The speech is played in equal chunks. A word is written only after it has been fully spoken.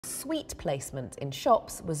Sweet placement in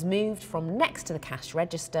shops was moved from next to the cash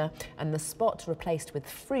register and the spot replaced with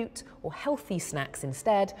fruit or healthy snacks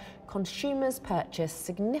instead, consumers purchased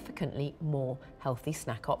significantly more healthy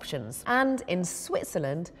snack options. And in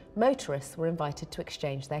Switzerland, motorists were invited to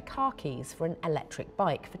exchange their car keys for an electric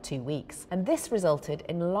bike for 2 weeks. And this resulted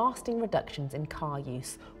in lasting reductions in car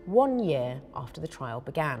use 1 year after the trial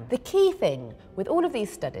began. The key thing with all of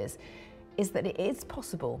these studies is that it is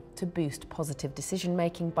possible to boost positive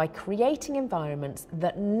decision-making by creating environments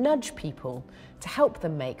that nudge people to help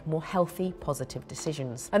them make more healthy, positive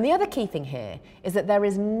decisions. And the other key thing here is that there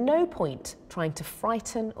is no point trying to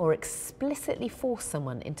frighten or explicitly force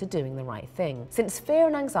someone into doing the right thing, since fear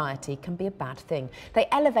and anxiety can be a bad thing. They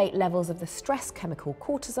elevate levels of the stress chemical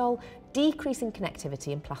cortisol, decreasing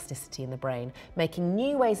connectivity and plasticity in the brain, making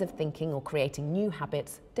new ways of thinking or creating new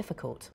habits difficult.